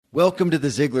Welcome to The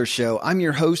Ziegler Show. I'm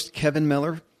your host, Kevin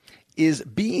Miller. Is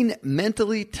being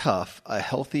mentally tough a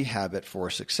healthy habit for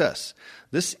success?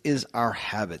 This is our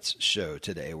habits show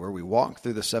today, where we walk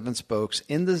through the 7 spokes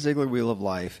in the Ziegler Wheel of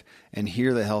Life and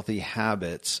hear the healthy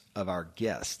habits of our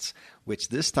guests, which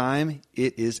this time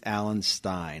it is Alan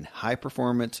Stein,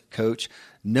 high-performance coach,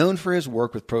 known for his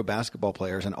work with pro basketball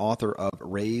players and author of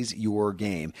Raise Your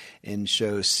Game. In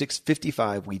show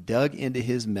 655, we dug into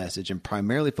his message and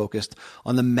primarily focused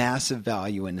on the massive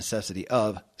value and necessity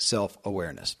of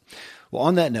self-awareness. Well,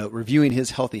 on that note, reviewing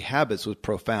his healthy habits was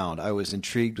profound. I was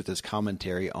intrigued with his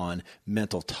commentary on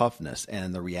mental toughness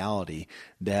and the reality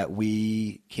that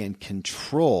we can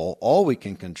control, all we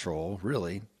can control,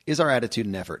 really, is our attitude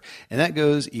and effort. And that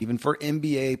goes even for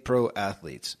NBA pro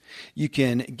athletes. You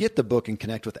can get the book and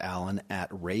connect with Alan at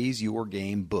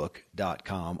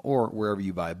raiseyourgamebook.com or wherever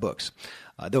you buy books.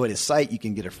 Though at his site, you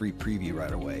can get a free preview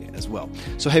right away as well.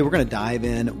 So, hey, we're going to dive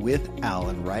in with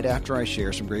Alan right after I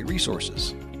share some great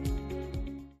resources.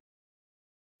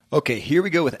 Okay, here we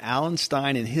go with Alan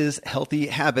Stein and his healthy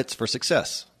habits for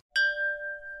success.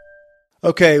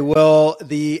 Okay, well,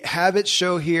 the habits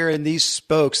show here in these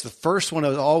spokes, the first one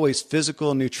is always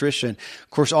physical nutrition. Of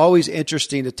course, always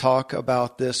interesting to talk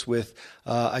about this with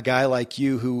a guy like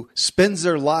you who spends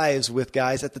their lives with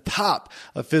guys at the top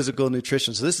of physical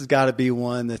nutrition. So this has got to be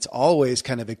one that's always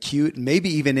kind of acute, and maybe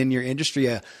even in your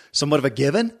industry, somewhat of a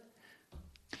given.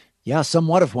 Yeah,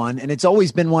 somewhat of one. And it's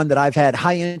always been one that I've had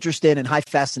high interest in and high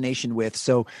fascination with.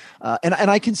 So, and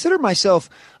I consider myself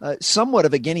somewhat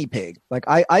of a guinea pig. Like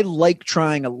I like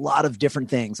trying a lot of different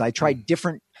things. I try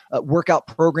different workout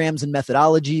programs and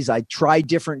methodologies. I try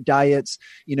different diets.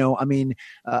 I'm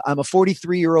a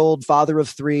 43-year-old father of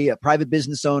 3, a private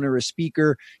business owner, a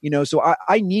speaker, so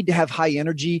I need to have high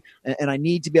energy and I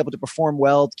need to be able to perform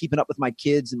well, keeping up with my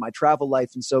kids and my travel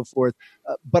life and so forth.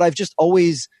 But I've just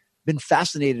always been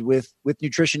fascinated with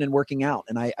nutrition and working out.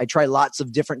 And I try lots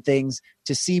of different things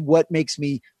to see what makes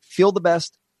me feel the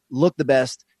best, look the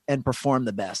best, and perform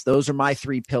the best. Those are my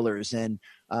 3 pillars. And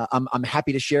I'm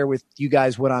happy to share with you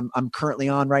guys what I'm currently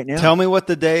on right now. Tell me what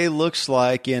the day looks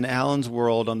like in Alan's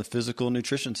world on the physical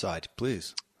nutrition side,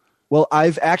 please. Well,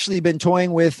 I've actually been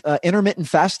toying with intermittent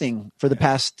fasting for the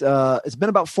past, it's been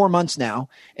about 4 months now.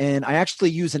 And I actually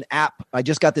use an app. I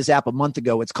just got this app a month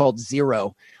ago. It's called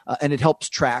Zero, and it helps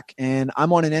track. And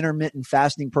I'm on an intermittent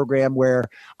fasting program where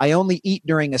I only eat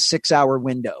during a 6-hour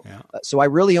window. Yeah. So I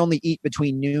really only eat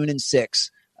between noon and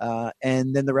 6.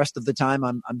 And then the rest of the time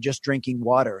I'm just drinking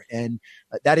water. And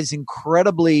that is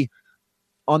incredibly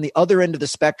on the other end of the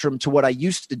spectrum to what I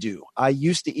used to do.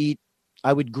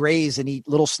 I would graze and eat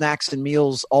little snacks and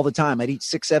meals all the time. I'd eat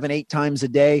 6, 7, 8 times a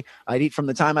day. I'd eat from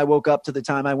the time I woke up to the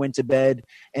time I went to bed.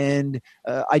 And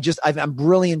I'm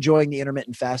really enjoying the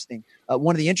intermittent fasting.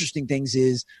 One of the interesting things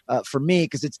is for me,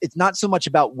 because it's not so much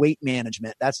about weight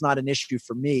management. That's not an issue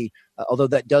for me, although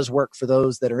that does work for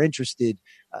those that are interested.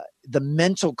 The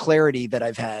mental clarity that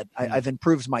I've had, I've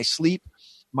improved my sleep,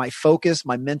 my focus,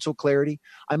 my mental clarity.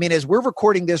 I mean, as we're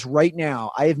recording this right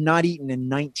now, I have not eaten in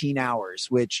 19 hours,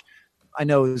 which I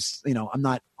know is, I'm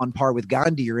not on par with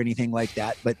Gandhi or anything like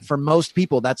that, but for most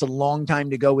people, that's a long time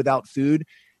to go without food.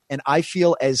 And I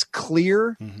feel as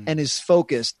clear and as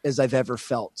focused as I've ever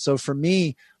felt. So for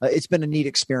me, it's been a neat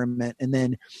experiment. And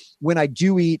then when I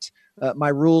do eat, my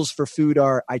rules for food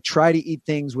are I try to eat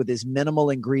things with as minimal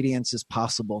ingredients as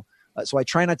possible. So I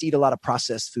try not to eat a lot of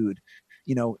processed food.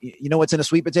 You know what's in a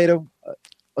sweet potato?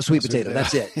 A sweet potato.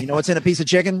 That's it. You know what's in a piece of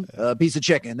chicken? A piece of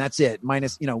chicken. That's it.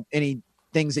 Minus, any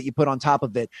things that you put on top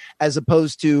of it, as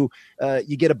opposed to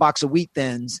you get a box of wheat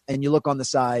thins and you look on the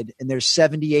side and there's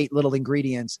 78 little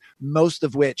ingredients, most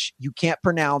of which you can't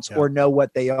pronounce or know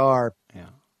what they are. Yeah.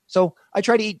 So I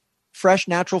try to eat fresh,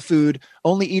 natural food,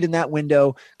 only eat in that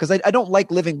window because I don't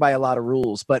like living by a lot of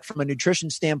rules. But from a nutrition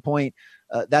standpoint,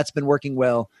 that's been working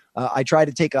well. I try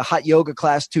to take a hot yoga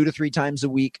class 2 to 3 times a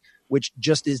week, which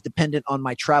just is dependent on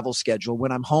my travel schedule.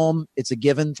 When I'm home, it's a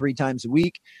given 3 times a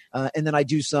week. And then I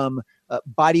do some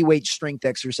body weight strength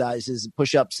exercises,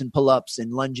 push-ups and pull-ups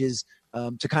and lunges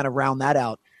to kind of round that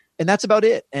out. And that's about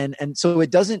it. And so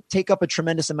it doesn't take up a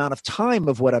tremendous amount of time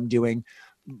of what I'm doing,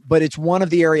 but it's one of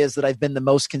the areas that I've been the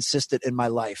most consistent in my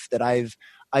life, that I've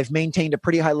maintained a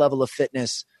pretty high level of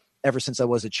fitness ever since I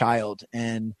was a child.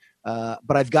 And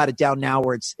but I've got it down now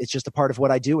where it's just a part of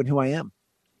what I do and who I am.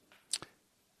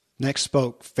 Next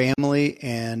spoke, family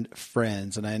and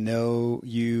friends. And I know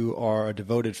you are a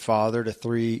devoted father to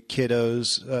 3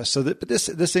 kiddos. But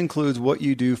this includes what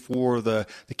you do for the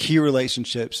key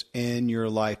relationships in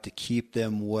your life to keep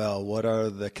them well. What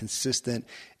are the consistent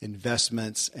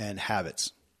investments and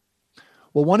habits?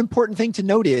 Well, one important thing to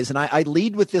note is, and I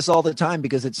lead with this all the time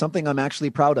because it's something I'm actually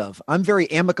proud of. I'm very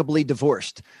amicably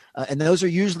divorced. And those are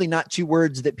usually not two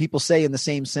words that people say in the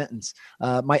same sentence.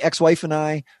 My ex-wife and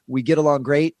I, we get along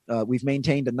great. We've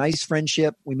maintained a nice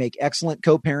friendship. We make excellent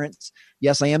co-parents.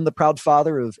 Yes, I am the proud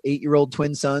father of 8-year-old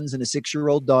twin sons and a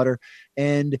 6-year-old daughter.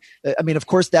 And I mean, of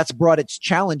course, that's brought its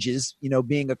challenges,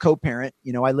 being a co-parent.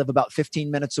 I live about 15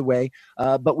 minutes away,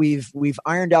 but we've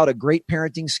ironed out a great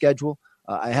parenting schedule.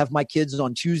 I have my kids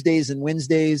on Tuesdays and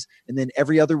Wednesdays and then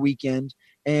every other weekend.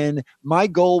 And my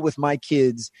goal with my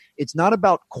kids, it's not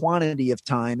about quantity of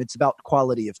time, it's about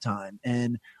quality of time.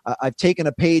 And I've taken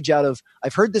a page I've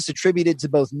heard this attributed to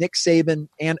both Nick Saban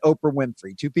and Oprah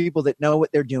Winfrey, two people that know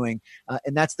what they're doing.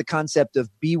 And that's the concept of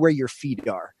be where your feet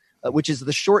are, which is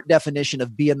the short definition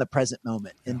of be in the present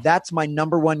moment. And that's my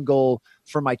number one goal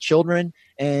for my children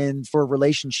and for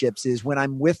relationships is when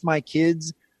I'm with my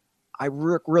kids, I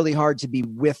work really hard to be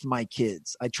with my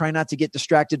kids. I try not to get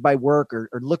distracted by work or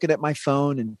looking at my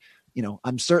phone. And,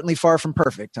 I'm certainly far from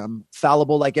perfect. I'm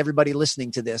fallible like everybody listening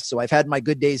to this. So I've had my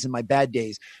good days and my bad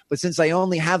days. But since I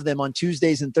only have them on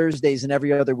Tuesdays and Thursdays and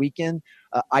every other weekend,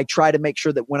 I try to make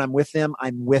sure that when I'm with them,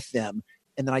 I'm with them.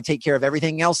 And then I take care of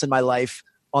everything else in my life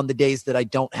on the days that I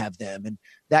don't have them. And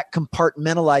that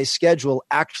compartmentalized schedule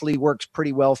actually works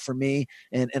pretty well for me.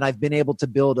 And I've been able to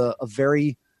build a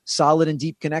very solid and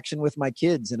deep connection with my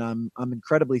kids. And I'm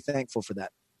incredibly thankful for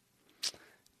that.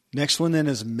 Next one then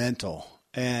is mental.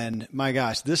 And my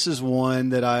gosh, this is one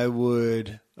that I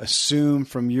would assume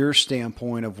from your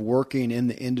standpoint of working in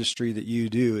the industry that you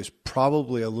do is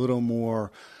probably a little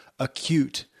more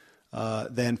acute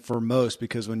than for most,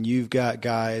 because when you've got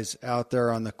guys out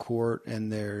there on the court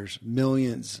and there's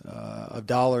millions of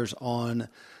dollars on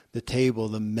the table,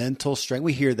 the mental strength,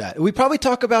 we hear that. We probably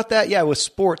talk about that, with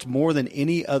sports more than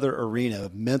any other arena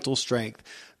of mental strength,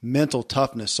 mental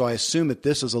toughness. So I assume that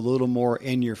this is a little more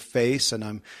in your face, and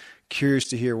I'm curious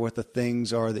to hear what the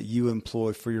things are that you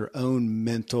employ for your own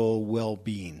mental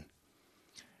well-being.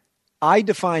 I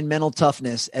define mental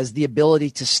toughness as the ability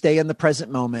to stay in the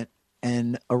present moment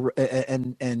and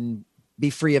be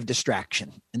free of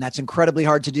distraction. And that's incredibly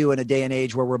hard to do in a day and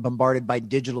age where we're bombarded by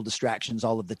digital distractions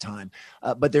all of the time.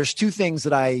 But there's two things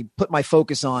that I put my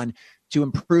focus on to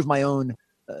improve my own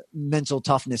mental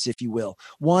toughness, if you will.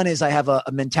 One is I have a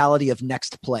mentality of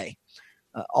next play.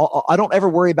 I don't ever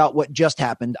worry about what just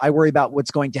happened. I worry about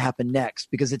what's going to happen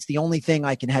next because it's the only thing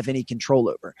I can have any control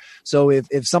over. So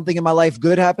if something in my life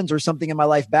good happens or something in my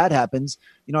life bad happens,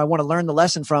 I want to learn the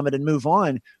lesson from it and move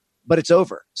on. But it's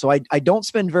over. So I don't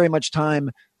spend very much time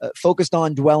focused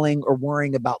on dwelling or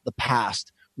worrying about the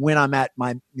past when I'm at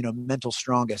my mentally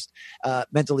strongest. And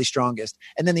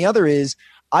then the other is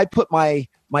I put my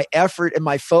effort and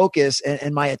my focus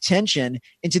and my attention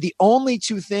into the only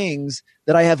two things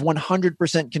that I have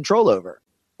 100% control over.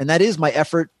 And that is my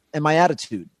effort and my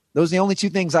attitude. Those are the only two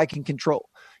things I can control.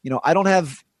 I don't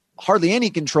have hardly any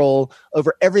control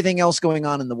over everything else going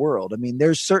on in the world. I mean,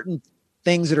 there's certain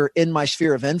things that are in my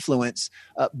sphere of influence,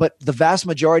 but the vast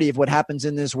majority of what happens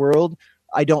in this world,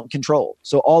 I don't control.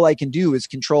 So all I can do is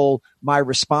control my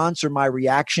response or my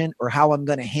reaction or how I'm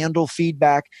going to handle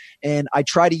feedback. And I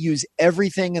try to use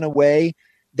everything in a way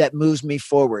that moves me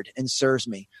forward and serves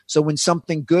me. So when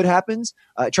something good happens,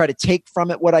 I try to take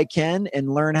from it what I can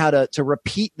and learn how to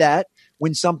repeat that.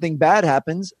 When something bad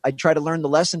happens, I try to learn the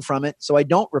lesson from it so I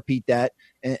don't repeat that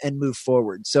and move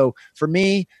forward. So for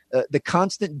me, the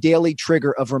constant daily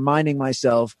trigger of reminding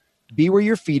myself, be where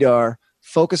your feet are,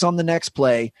 focus on the next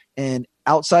play, and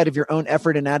outside of your own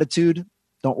effort and attitude,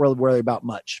 don't really worry about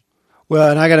much. Well,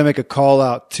 and I got to make a call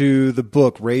out to the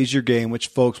book, Raise Your Game, which,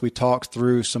 folks, we talked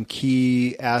through some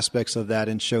key aspects of that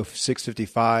in show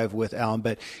 655 with Alan,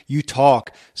 but you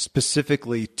talk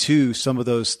specifically to some of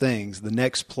those things. The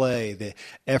next play, the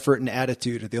effort and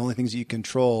attitude are the only things you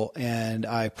control. And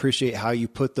I appreciate how you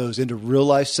put those into real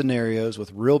life scenarios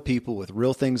with real people, with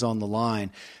real things on the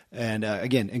line. And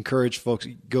again, encourage folks,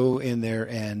 go in there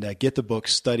and get the book,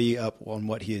 study up on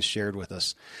what he has shared with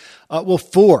us. Well,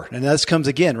 4, and this comes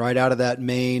again right out of that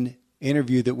main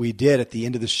interview that we did at the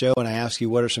end of the show. And I asked you,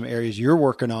 what are some areas you're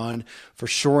working on for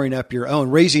shoring up your own,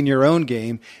 raising your own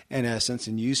game in essence?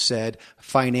 And you said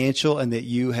financial, and that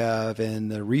you have in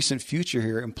the recent future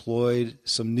here employed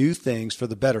some new things for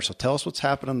the better. So tell us what's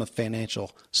happened on the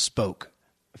financial spoke.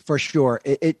 For sure.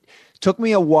 It took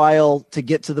me a while to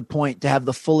get to the point to have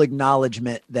the full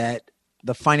acknowledgement that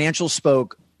the financial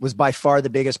spoke was by far the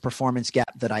biggest performance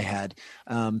gap that I had.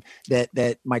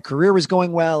 That my career was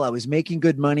going well. I was making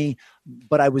good money,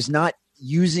 but I was not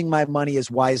using my money as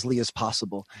wisely as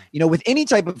possible. With any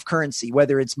type of currency,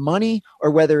 whether it's money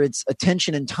or whether it's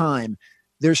attention and time,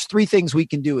 there's three things we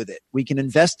can do with it. We can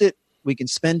invest it, we can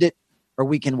spend it, or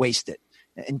we can waste it.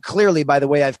 And clearly, by the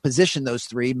way I've positioned those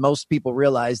three, most people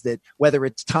realize that whether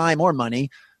it's time or money,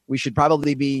 we should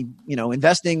probably be,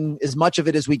 investing as much of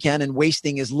it as we can and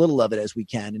wasting as little of it as we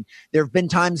can. And there have been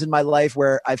times in my life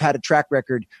where I've had a track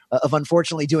record of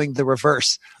unfortunately doing the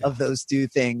reverse of those two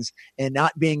things and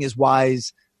not being as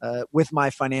wise with my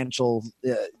financial,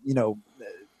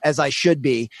 as I should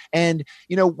be. And,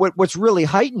 what's really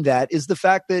heightened that is the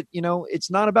fact that,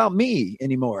 it's not about me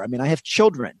anymore. I mean, I have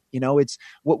children, it's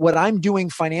what I'm doing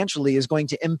financially is going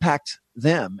to impact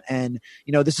them. And,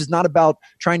 this is not about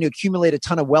trying to accumulate a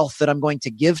ton of wealth that I'm going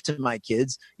to give to my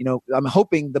kids. I'm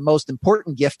hoping the most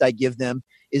important gift I give them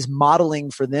is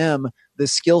modeling for them the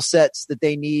skill sets that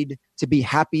they need to be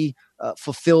happy,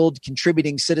 fulfilled,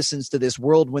 contributing citizens to this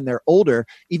world when they're older.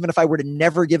 Even if I were to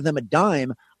never give them a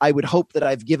dime, I would hope that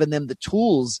I've given them the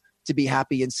tools to be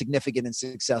happy and significant and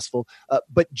successful.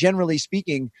 But generally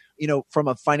speaking, from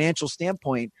a financial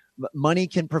standpoint, money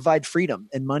can provide freedom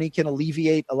and money can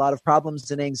alleviate a lot of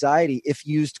problems and anxiety if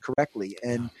used correctly.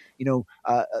 And,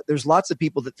 there's lots of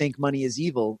people that think money is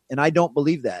evil, and I don't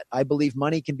believe that. I believe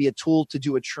money can be a tool to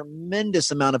do a tremendous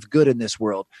amount of good in this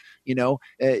world.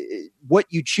 What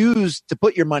you choose to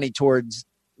put your money towards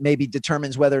maybe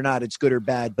determines whether or not it's good or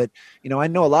bad. But, I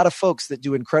know a lot of folks that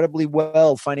do incredibly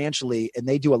well financially, and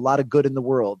they do a lot of good in the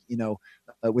world,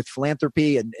 with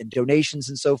philanthropy and donations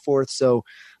and so forth. So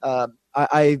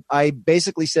I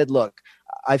basically said, look,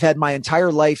 I've had my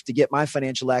entire life to get my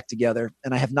financial act together,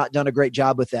 and I have not done a great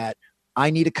job with that. I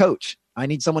need a coach. I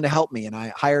need someone to help me. And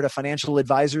I hired a financial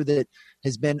advisor that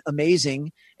has been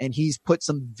amazing. And he's put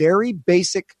some very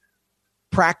basic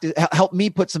helped me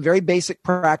put some very basic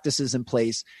practices in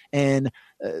place. And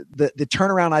the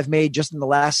turnaround I've made just in the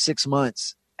last 6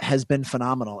 months has been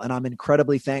phenomenal. And I'm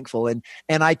incredibly thankful. And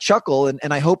I chuckle, and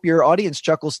I hope your audience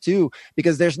chuckles too,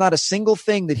 because there's not a single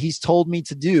thing that he's told me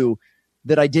to do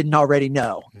that I didn't already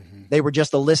know. Mm-hmm. They were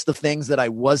just a list of things that I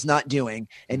was not doing.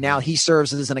 And now he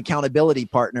serves as an accountability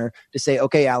partner to say,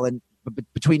 okay, Alan,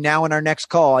 between now and our next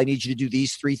call, I need you to do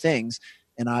these three things.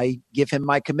 And I give him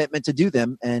my commitment to do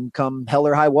them, and come hell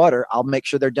or high water, I'll make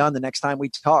sure they're done the next time we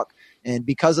talk. And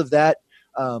because of that,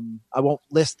 I won't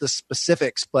list the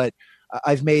specifics, but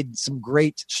I've made some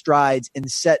great strides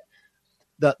and set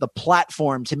the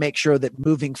platform to make sure that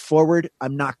moving forward,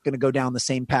 I'm not going to go down the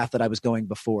same path that I was going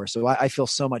before. So I feel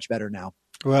so much better now.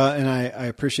 Well, and I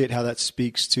appreciate how that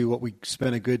speaks to what we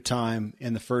spent a good time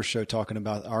in the first show talking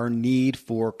about, our need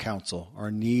for counsel, our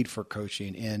need for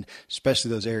coaching, and especially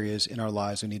those areas in our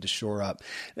lives we need to shore up.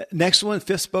 Next one,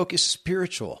 fifth spoke, is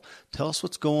spiritual. Tell us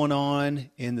what's going on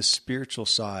in the spiritual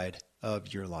side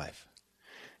of your life.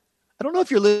 I don't know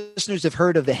if your listeners have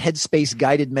heard of the Headspace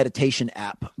guided meditation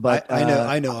app, but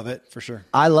I know of it for sure.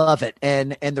 I love it.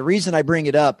 And the reason I bring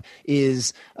it up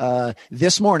is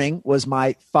this morning was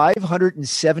my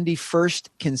 571st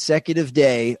consecutive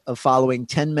day of following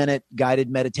 10-minute guided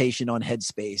meditation on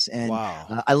Headspace. And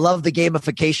wow. I love the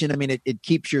gamification. I mean, it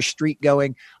keeps your streak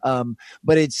going.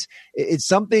 But it's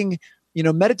something.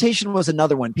 Meditation was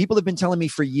another one. People have been telling me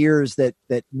for years that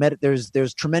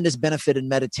there's tremendous benefit in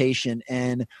meditation.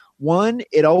 And one,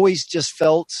 it always just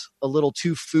felt a little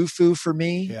too foo-foo for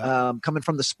me. Yeah. Coming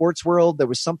from the sports world, there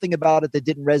was something about it that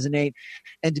didn't resonate.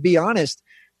 And to be honest,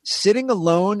 sitting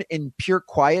alone in pure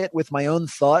quiet with my own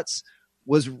thoughts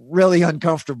was really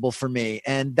uncomfortable for me.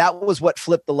 And that was what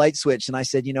flipped the light switch. And I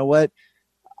said, you know what?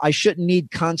 I shouldn't need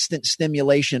constant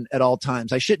stimulation at all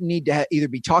times. I shouldn't need to either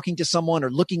be talking to someone or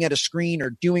looking at a screen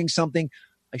or doing something.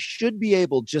 I should be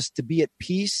able just to be at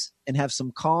peace and have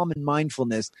some calm and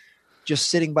mindfulness, just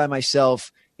sitting by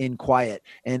myself in quiet.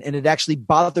 And it actually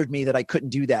bothered me that I couldn't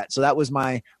do that. So that was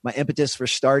my impetus for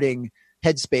starting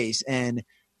Headspace. And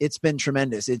it's been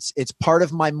tremendous. It's part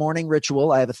of my morning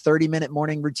ritual. I have a 30-minute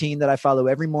morning routine that I follow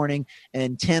every morning,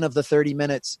 and 10 of the 30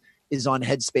 minutes is on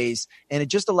Headspace. And it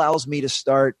just allows me to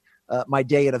start my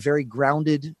day in a very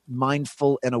grounded,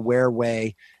 mindful, and aware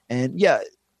way. And yeah,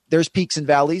 there's peaks and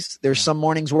valleys. There's some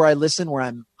mornings where I listen, where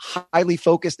I'm highly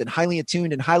focused and highly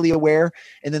attuned and highly aware.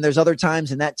 And then there's other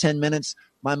times in that 10 minutes,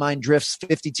 my mind drifts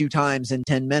 52 times in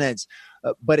 10 minutes.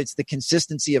 But it's the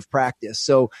consistency of practice.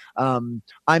 So I'm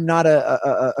not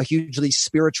a hugely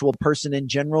spiritual person in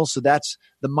general. So that's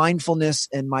the mindfulness,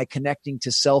 and my connecting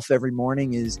to self every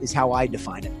morning is how I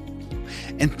define it.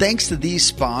 And thanks to these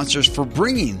sponsors for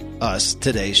bringing us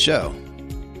today's show.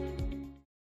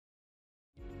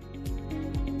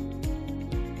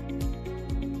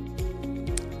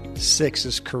 Six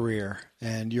is career,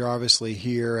 and you're obviously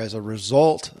here as a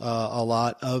result, a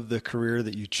lot of the career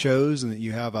that you chose, and that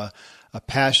you have a a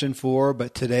passion for,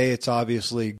 but today it's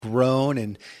obviously grown,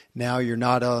 and now you're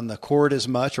not on the court as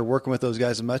much or working with those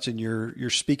guys as much, and you're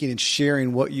speaking and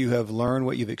sharing what you have learned,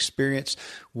 what you've experienced.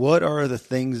 What are the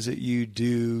things that you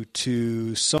do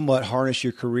to somewhat harness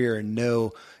your career and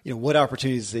know, what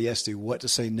opportunities to say yes to, what to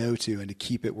say no to, and to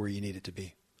keep it where you need it to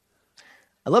be?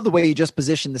 I love the way you just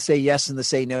positioned the say yes and the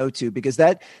say no to, because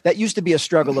that used to be a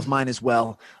struggle of mine as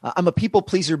well. I'm a people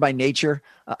pleaser by nature.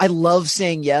 I love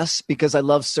saying yes because I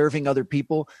love serving other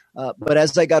people. But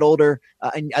as I got older,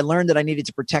 I learned that I needed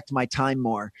to protect my time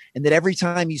more, and that every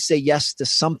time you say yes to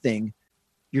something,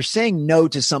 you're saying no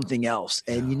to something else.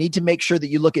 And you need to make sure that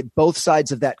you look at both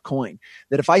sides of that coin.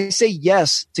 That if I say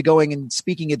yes to going and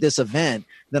speaking at this event,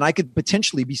 then I could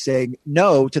potentially be saying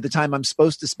no to the time I'm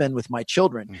supposed to spend with my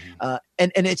children. Mm-hmm.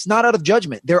 And it's not out of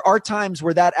judgment. There are times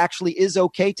where that actually is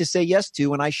okay to say yes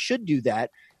to, and I should do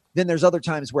that. Then there's other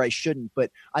times where I shouldn't.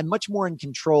 But I'm much more in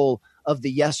control of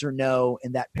the yes or no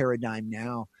in that paradigm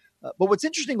now. But what's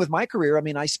interesting with my career,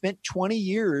 I spent 20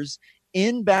 years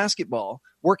in basketball,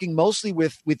 working mostly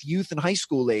with youth and high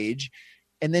school age.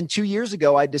 And then 2 years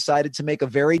ago, I decided to make a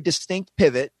very distinct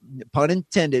pivot, pun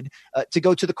intended, to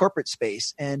go to the corporate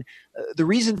space. And the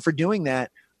reason for doing that,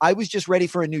 I was just ready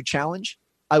for a new challenge.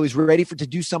 I was ready to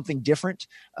do something different.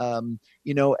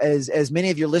 As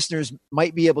many of your listeners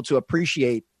might be able to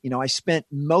appreciate, I spent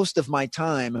most of my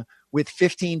time with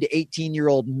 15 to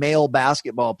 18-year-old male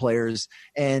basketball players,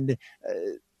 and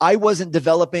I wasn't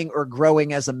developing or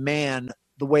growing as a man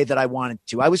the way that I wanted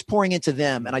to. I was pouring into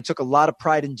them, and I took a lot of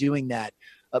pride in doing that.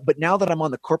 But now that I'm on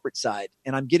the corporate side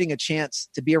and I'm getting a chance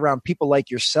to be around people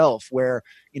like yourself, where,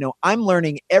 I'm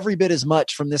learning every bit as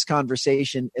much from this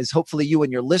conversation as hopefully you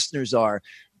and your listeners are,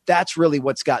 that's really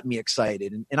what's got me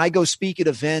excited. And I go speak at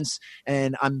events,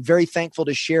 and I'm very thankful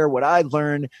to share what I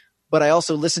learned, but I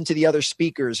also listen to the other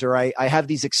speakers, or I have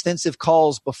these extensive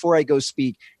calls before I go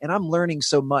speak, and I'm learning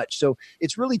so much. So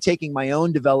it's really taking my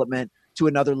own development to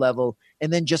another level,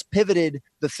 and then just pivoted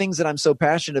the things that I'm so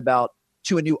passionate about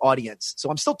to a new audience. So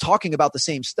I'm still talking about the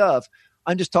same stuff.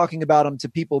 I'm just talking about them to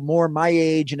people more my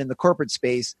age and in the corporate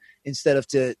space instead of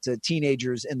to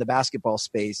teenagers in the basketball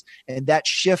space. And that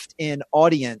shift in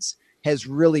audience has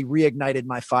really reignited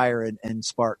my fire and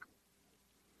spark.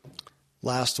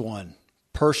 Last one.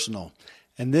 Personal.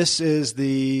 And this is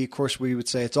of course, we would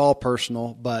say it's all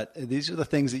personal, but these are the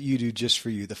things that you do just for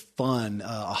you, the fun,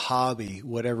 a hobby,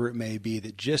 whatever it may be,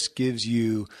 that just gives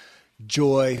you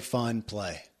joy, fun,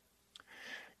 play.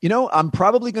 I'm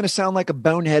probably going to sound like a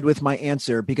bonehead with my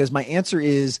answer, because my answer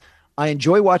is I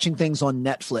enjoy watching things on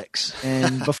Netflix.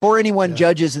 And before anyone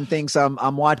judges and thinks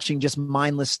I'm watching just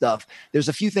mindless stuff, there's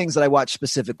a few things that I watch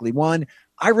specifically. One,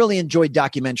 I really enjoy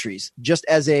documentaries just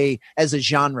as a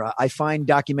genre. I find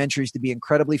documentaries to be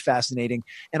incredibly fascinating,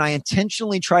 and I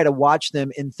intentionally try to watch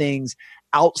them in things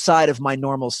outside of my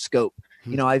normal scope.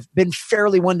 I've been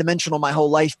fairly one-dimensional my whole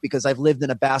life because I've lived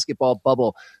in a basketball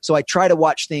bubble. So I try to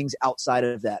watch things outside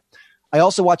of that. I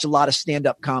also watch a lot of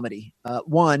stand-up comedy.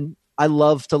 One, I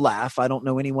love to laugh. I don't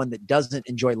know anyone that doesn't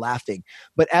enjoy laughing.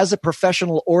 But as a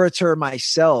professional orator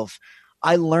myself,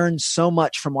 I learned so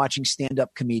much from watching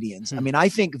stand-up comedians. I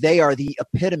think they are the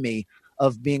epitome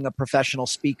of being a professional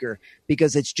speaker,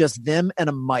 because it's just them and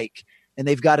a mic, and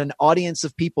they've got an audience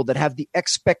of people that have the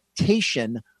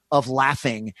expectation of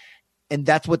laughing. And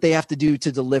that's what they have to do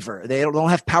to deliver. They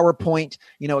don't have PowerPoint,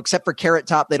 except for Carrot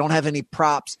Top. They don't have any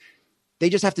props. They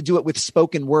just have to do it with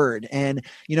spoken word. And,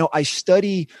 I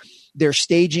study their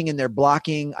staging and their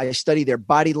blocking. I study their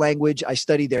body language. I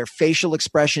study their facial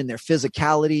expression, their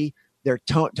physicality, their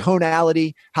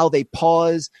tonality, how they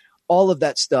pause, all of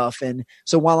that stuff. And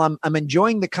so while I'm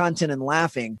enjoying the content and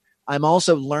laughing, I'm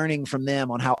also learning from them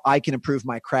on how I can improve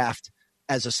my craft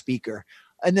as a speaker.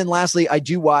 And then lastly, I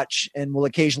do watch and will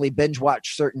occasionally binge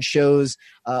watch certain shows,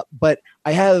 but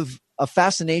I have a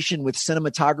fascination with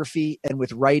cinematography and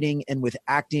with writing and with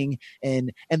acting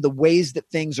and the ways that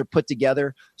things are put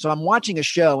together. So I'm watching a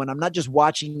show, and I'm not just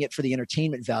watching it for the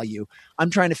entertainment value.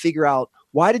 I'm trying to figure out,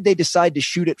 why did they decide to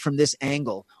shoot it from this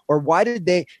angle? Or why did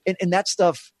they, and that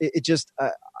stuff,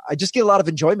 I just get a lot of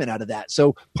enjoyment out of that.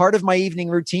 So part of my evening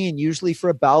routine, usually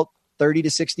for about 30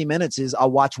 to 60 minutes, is I'll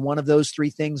watch one of those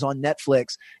three things on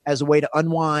Netflix as a way to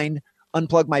unwind,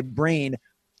 unplug my brain,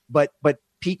 but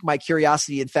pique my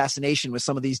curiosity and fascination with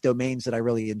some of these domains that I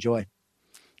really enjoy.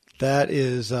 That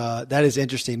is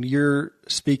interesting. You're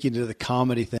speaking to the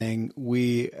comedy thing.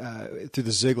 We, through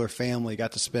the Ziegler family,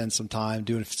 got to spend some time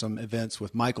doing some events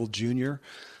with Michael Jr.,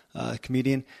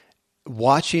 comedian,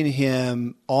 watching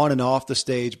him on and off the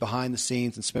stage, behind the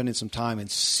scenes, and spending some time and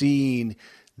seeing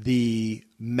the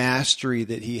mastery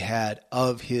that he had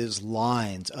of his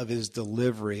lines, of his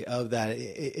delivery, of that,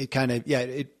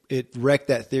 it wrecked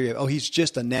that theory of, oh, he's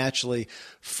just a naturally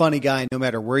funny guy. No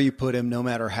matter where you put him, no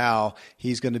matter how,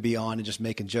 he's going to be on and just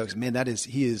making jokes. Man,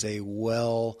 he is a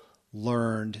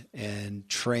well-learned and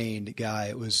trained guy.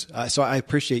 It was, so I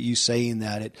appreciate you saying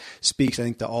that. It speaks, I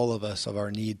think, to all of us of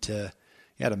our need to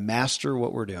master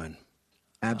what we're doing.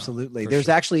 Absolutely. There's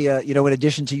actually, in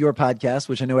addition to your podcast,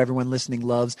 which I know everyone listening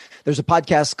loves, there's a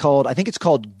podcast I think it's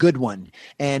called Good One.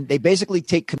 And they basically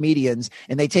take comedians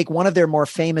and they take one of their more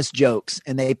famous jokes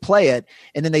and they play it.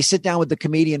 And then they sit down with the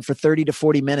comedian for 30 to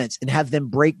 40 minutes and have them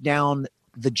break down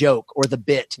the joke or the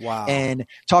bit. Wow. And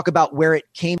talk about where it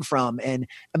came from. And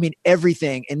I mean,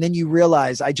 everything. And then you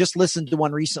realize, I just listened to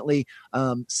one recently,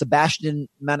 Sebastian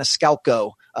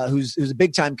Maniscalco, who's a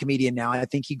big time comedian now. I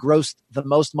think he grossed the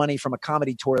most money from a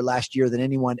comedy tour last year than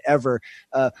anyone ever.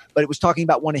 But it was talking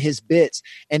about one of his bits.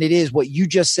 And it is what you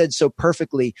just said so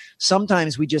perfectly.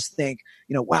 Sometimes we just think,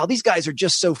 wow, these guys are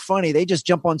just so funny. They just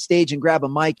jump on stage and grab a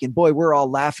mic and boy, we're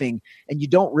all laughing. And you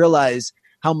don't realize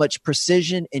how much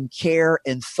precision and care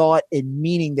and thought and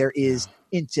meaning there is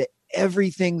into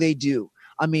everything they do.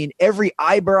 I mean, every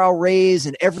eyebrow raise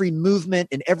and every movement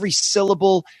and every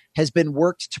syllable has been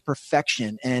worked to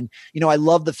perfection. And, I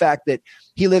love the fact that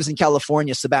he lives in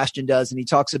California, Sebastian does, and he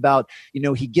talks about,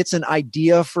 he gets an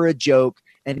idea for a joke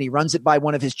and he runs it by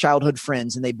one of his childhood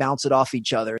friends and they bounce it off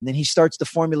each other. And then he starts to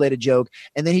formulate a joke.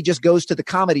 And then he just goes to the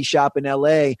comedy shop in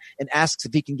LA and asks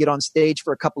if he can get on stage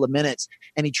for a couple of minutes.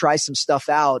 And he tries some stuff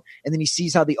out. And then he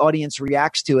sees how the audience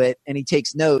reacts to it and he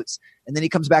takes notes. And then he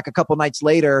comes back a couple nights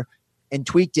later and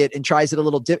tweaked it and tries it a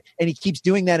little dip. And he keeps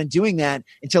doing that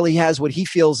until he has what he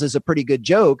feels is a pretty good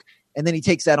joke. And then he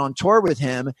takes that on tour with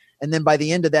him. And then by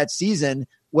the end of that season,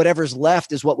 whatever's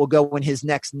left is what will go in his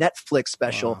next Netflix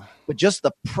special. Wow. But just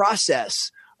the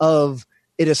process of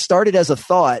it has started as a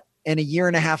thought and a year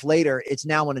and a half later, it's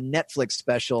now in a Netflix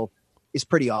special is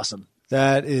pretty awesome.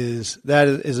 That is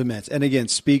immense. And again,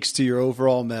 speaks to your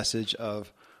overall message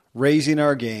of raising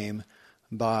our game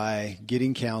by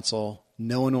getting counsel,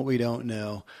 knowing what we don't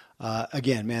know.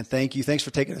 Again, man, thank you. Thanks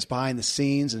for taking us behind the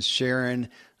scenes and sharing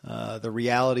the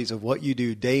realities of what you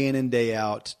do day in and day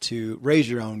out to raise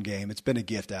your own game. It's been a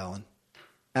gift, Alan.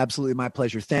 Absolutely my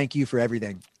pleasure. Thank you for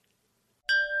everything.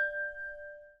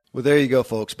 Well, there you go,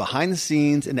 folks. Behind the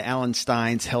scenes into Alan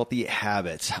Stein's healthy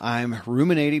habits. I'm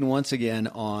ruminating once again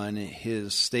on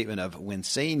his statement of when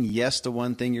saying yes to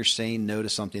one thing, you're saying no to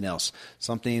something else.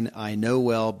 Something I know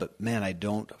well, but man, I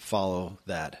don't follow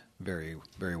that very,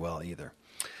 very well either.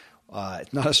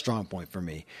 It's not a strong point for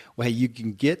me. Well, hey, you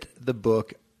can get the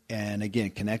book and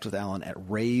again, connect with Alan at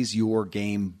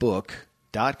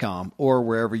raiseyourgamebook.com or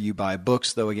wherever you buy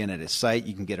books. Though again, at his site,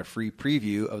 you can get a free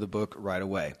preview of the book right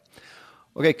away.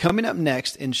 Okay, coming up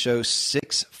next in show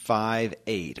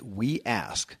 658, we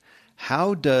ask,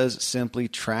 how does simply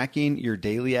tracking your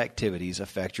daily activities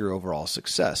affect your overall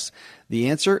success? The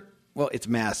answer, well, it's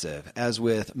massive. As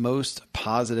with most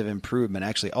positive improvement,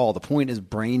 actually the point is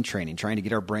brain training, trying to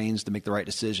get our brains to make the right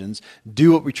decisions,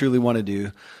 do what we truly want to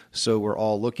do. So we're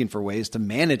all looking for ways to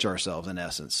manage ourselves in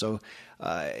essence. So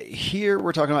here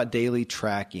we're talking about daily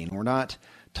tracking. We're not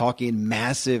talking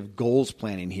massive goals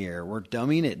planning here. We're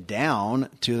dumbing it down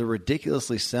to the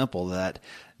ridiculously simple that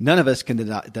none of us can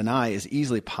deny is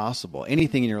easily possible.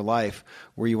 Anything in your life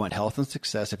where you want health and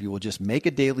success, if you will just make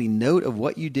a daily note of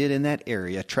what you did in that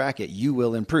area, track it, you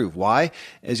will improve. Why?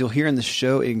 As you'll hear in the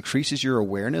show, it increases your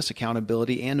awareness,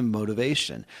 accountability, and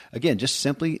motivation. Again, just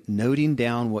simply noting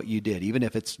down what you did, even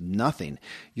if it's nothing.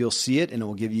 You'll see it and it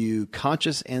will give you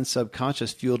conscious and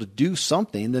subconscious fuel to do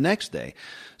something the next day.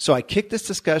 So I kicked this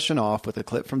discussion off with a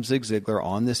clip from Zig Ziglar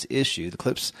on this issue. The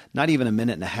clip's not even a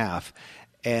minute and a half.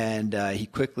 And he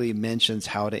quickly mentions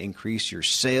how to increase your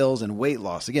sales and weight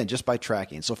loss, again, just by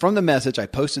tracking. So from the message, I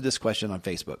posted this question on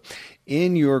Facebook.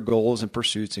 In your goals and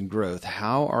pursuits and growth,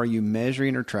 how are you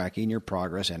measuring or tracking your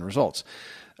progress and results?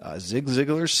 Zig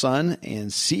Ziglar's son and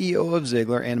CEO of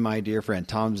Ziglar and my dear friend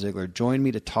Tom Ziglar joined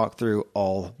me to talk through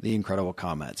all the incredible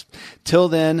comments. Till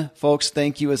then, folks,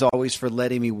 thank you as always for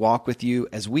letting me walk with you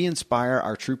as we inspire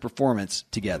our true performance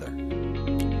together.